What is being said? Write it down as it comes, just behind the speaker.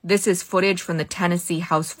This is footage from the Tennessee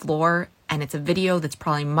House floor, and it's a video that's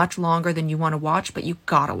probably much longer than you want to watch, but you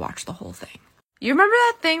gotta watch the whole thing. You remember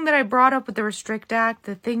that thing that I brought up with the Restrict Act,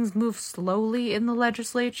 that things move slowly in the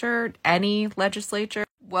legislature, any legislature?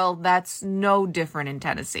 Well, that's no different in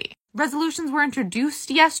Tennessee. Resolutions were introduced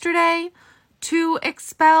yesterday to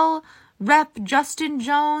expel Rep. Justin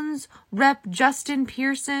Jones, Rep. Justin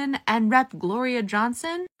Pearson, and Rep. Gloria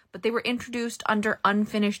Johnson, but they were introduced under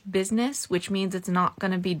unfinished business, which means it's not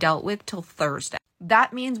going to be dealt with till Thursday.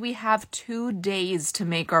 That means we have 2 days to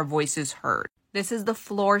make our voices heard. This is the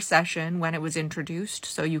floor session when it was introduced,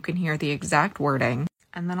 so you can hear the exact wording.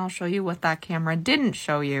 And then I'll show you what that camera didn't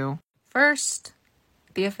show you. First,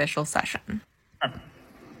 the official session.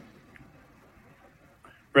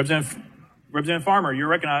 Representative Farmer, you're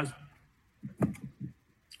recognized.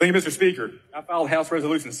 Thank you, Mr. Speaker. I filed House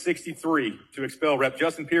Resolution 63 to expel Rep.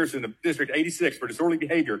 Justin Pearson of District 86 for disorderly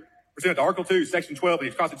behavior pursuant to Article 2, Section 12 of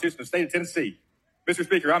the Constitution of the State of Tennessee. Mr.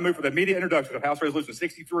 Speaker, I move for the immediate introduction of House Resolution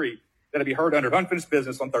 63 that'll be heard under unfinished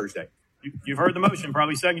business on Thursday. You've heard the motion,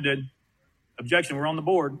 probably seconded. Objection, we're on the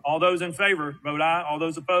board. All those in favor, vote aye. All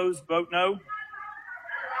those opposed, vote no.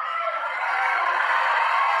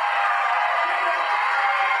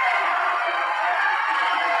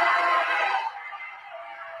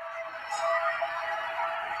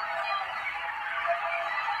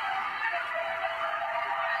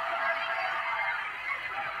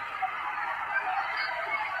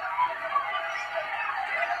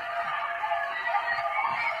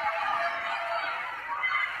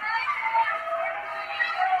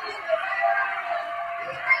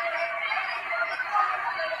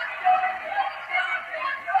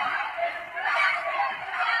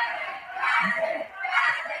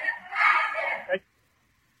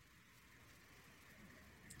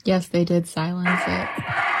 Yes, they did silence it.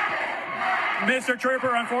 Mr.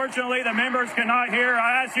 Trooper, unfortunately, the members cannot hear.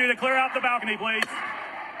 I ask you to clear out the balcony, please.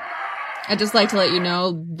 I'd just like to let you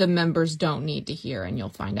know the members don't need to hear, and you'll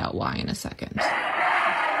find out why in a second.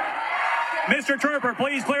 Mr. Trooper,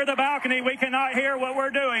 please clear the balcony. We cannot hear what we're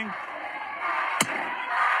doing.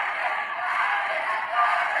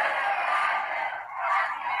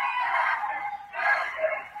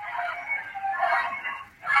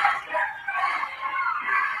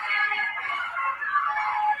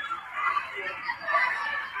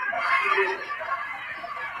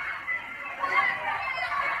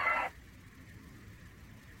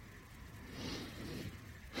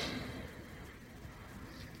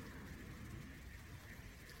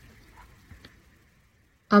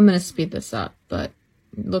 I'm going to speed this up, but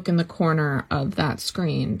look in the corner of that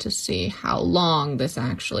screen to see how long this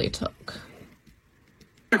actually took.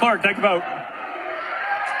 Mr. Clark, take the vote.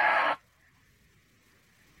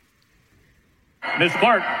 Mr.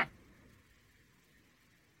 Clark.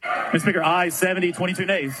 Mr. Speaker, ayes 70, 22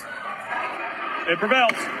 nays. It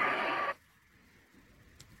prevails.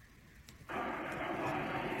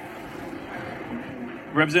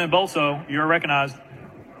 Representative Bolso, you are recognized.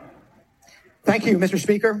 Thank you, Mr.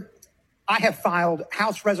 Speaker. I have filed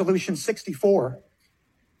House Resolution 64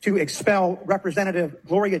 to expel Representative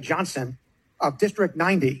Gloria Johnson of District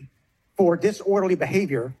 90 for disorderly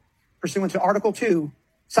behavior pursuant to Article 2,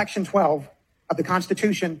 Section 12 of the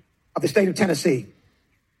Constitution of the State of Tennessee.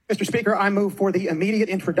 Mr. Speaker, I move for the immediate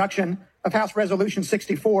introduction of House Resolution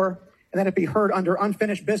 64 and that it be heard under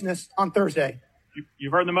unfinished business on Thursday.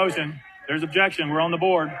 You've heard the motion. There's objection. We're on the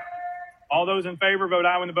board. All those in favor, vote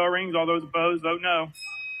aye when the bell rings. All those opposed, vote no.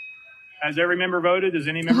 Has every member voted? Does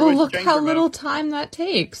any member wish to change their vote? Look how little time that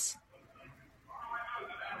takes.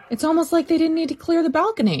 It's almost like they didn't need to clear the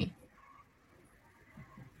balcony.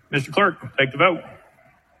 Mr. Clerk, take the vote.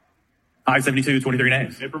 Ayes 72, 23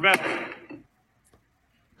 nays. It prevails.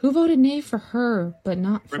 Who voted nay for her, but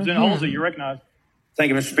not for Representative him? Halsey, you're recognized. Thank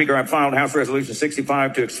you, Mr. Speaker. I filed House Resolution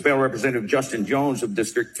 65 to expel Representative Justin Jones of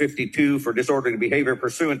District 52 for disorderly behavior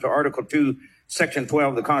pursuant to Article 2, Section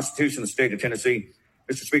 12 of the Constitution of the State of Tennessee.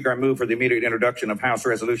 Mr. Speaker, I move for the immediate introduction of House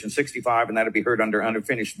Resolution 65, and that will be heard under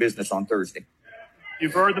unfinished business on Thursday.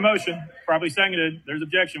 You've heard the motion. Probably seconded. There's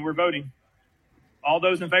objection. We're voting. All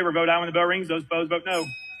those in favor, vote aye when the bell rings. Those opposed, vote no.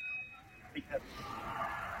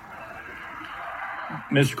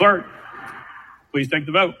 Mr. Clerk, please take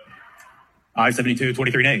the vote. Ayes 72,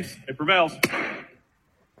 23 nays. It prevails.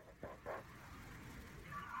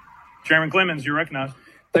 Chairman Clemens, you're recognized.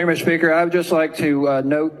 Thank you, Mr. Speaker. I would just like to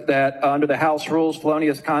note that under the House rules,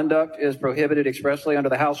 felonious conduct is prohibited expressly under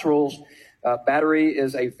the House rules. Battery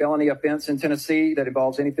is a felony offense in Tennessee that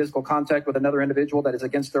involves any physical contact with another individual that is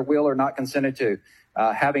against their will or not consented to.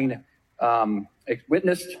 Having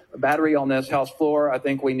witnessed a battery on this House floor. I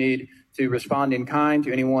think we need to respond in kind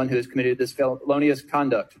to anyone who has committed this felonious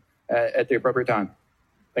conduct at the appropriate time.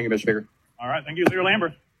 Thank you, Mr. Speaker. All right. Thank you, Leader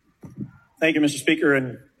Lambert. Thank you, Mr. Speaker.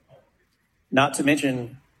 And not to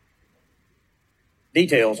mention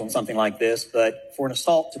details on something like this, but for an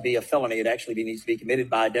assault to be a felony, it actually needs to be committed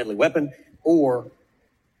by a deadly weapon, or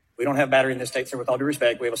we don't have battery in this state, sir, with all due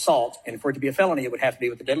respect. We have assault, and for it to be a felony, it would have to be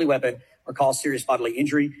with a deadly weapon or cause serious bodily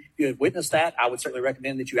injury. If you have witnessed that, I would certainly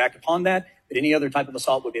recommend that you act upon that, but any other type of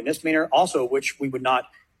assault would be a misdemeanor, also which we would not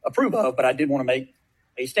approve of, but I did want to make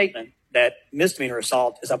a statement that misdemeanor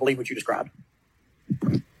assault is, I believe, what you described.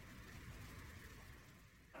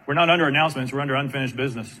 We're not under announcements. We're under unfinished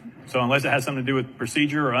business. So unless it has something to do with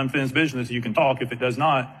procedure or unfinished business, you can talk. If it does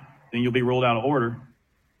not, then you'll be ruled out of order.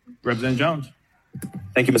 Representative Jones.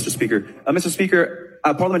 Thank you, Mr. Speaker. Mr. Speaker,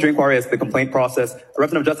 parliamentary inquiry is the complaint process.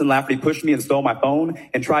 Representative Justin Lafferty pushed me and stole my phone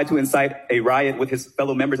and tried to incite a riot with his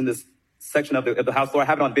fellow members in this section of the House floor. I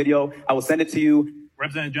have it on video. I will send it to you.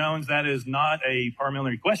 Representative Jones, that is not a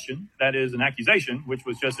parliamentary question. That is an accusation, which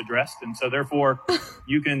was just addressed. And so therefore,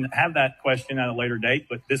 you can have that question at a later date,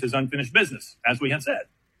 but this is unfinished business, as we have said.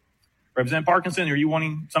 Representative Parkinson, are you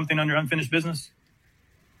wanting something under unfinished business?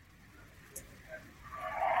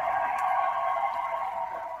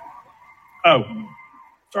 Oh,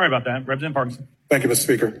 sorry about that. Representative Parkinson. Thank you, Mr.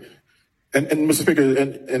 Speaker. And Mr. Speaker,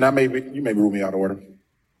 and you may rule me out of order,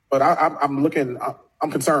 but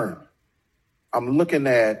I'm concerned. I'm looking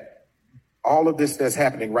at all of this that's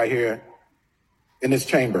happening right here in this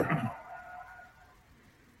chamber.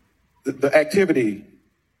 The activity,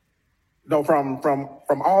 from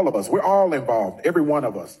all of us, we're all involved, every one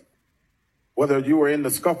of us. Whether you were in the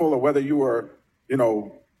scuffle or whether you were,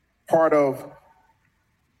 part of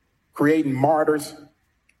creating martyrs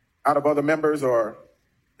out of other members, or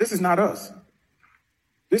this is not us.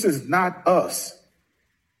 This is not us.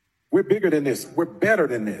 We're bigger than this. We're better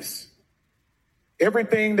than this.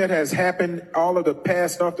 Everything that has happened, all of the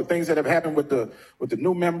past stuff, the things that have happened with the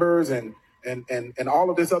new members and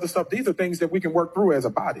all of this other stuff, these are things that we can work through as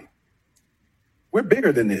a body. We're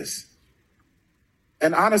bigger than this.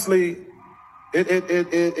 And honestly,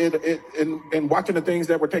 in watching the things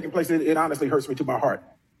that were taking place, it honestly hurts me to my heart.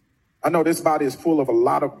 I know this body is full of a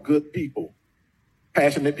lot of good people,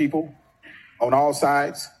 passionate people on all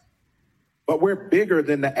sides, but we're bigger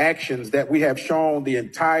than the actions that we have shown the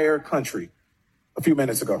entire country a few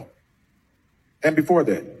minutes ago. And before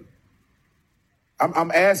that,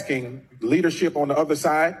 I'm asking leadership on the other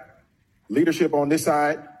side, leadership on this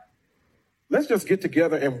side, let's just get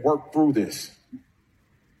together and work through this.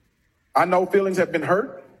 I know feelings have been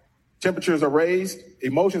hurt, temperatures are raised,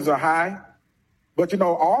 emotions are high, but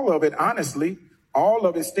all of it, honestly, all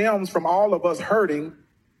of it stems from all of us hurting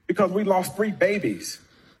because we lost 3 babies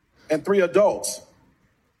and 3 adults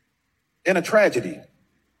in a tragedy.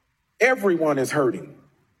 Everyone is hurting.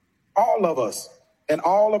 All of us and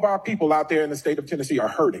all of our people out there in the state of Tennessee are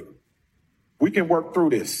hurting. We can work through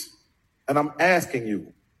this. And I'm asking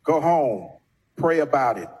you, go home, pray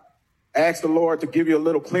about it. Ask the Lord to give you a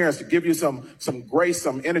little clearance, to give you some grace,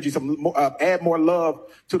 some energy, add more love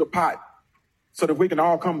to the pot so that we can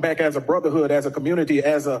all come back as a brotherhood, as a community,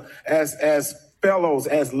 as fellows,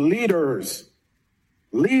 as leaders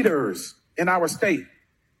in our state.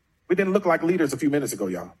 We didn't look like leaders a few minutes ago,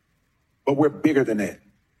 y'all. But we're bigger than that.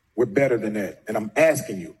 We're better than that. And I'm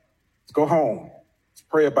asking you, let's go home. Let's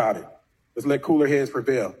pray about it. Let's let cooler heads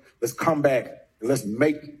prevail. Let's come back and let's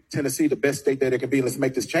make Tennessee the best state that it can be. Let's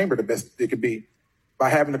make this chamber the best it can be by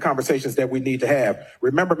having the conversations that we need to have.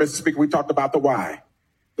 Remember, Mr. Speaker, we talked about the why.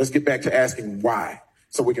 Let's get back to asking why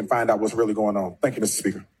so we can find out what's really going on. Thank you, Mr.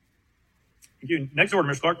 Speaker. Thank you. Next order,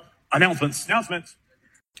 Mr. Clark. Announcements.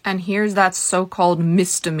 And here's that so-called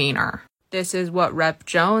misdemeanor. This is what Rep.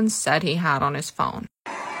 Jones said he had on his phone.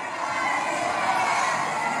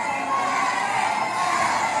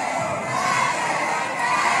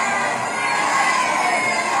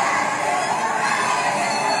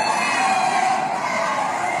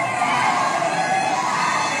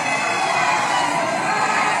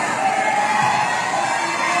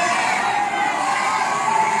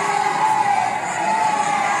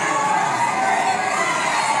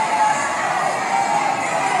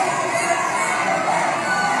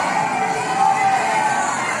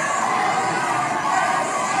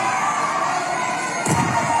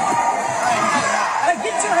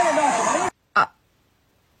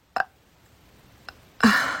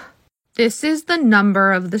 This is the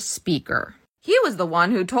number of the speaker. He was the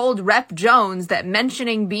one who told Rep. Jones that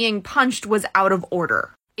mentioning being punched was out of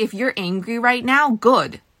order. If you're angry right now,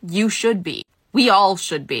 good. You should be. We all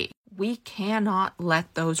should be. We cannot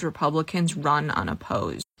let those Republicans run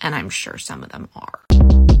unopposed, and I'm sure some of them are.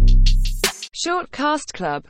 Short Cast Club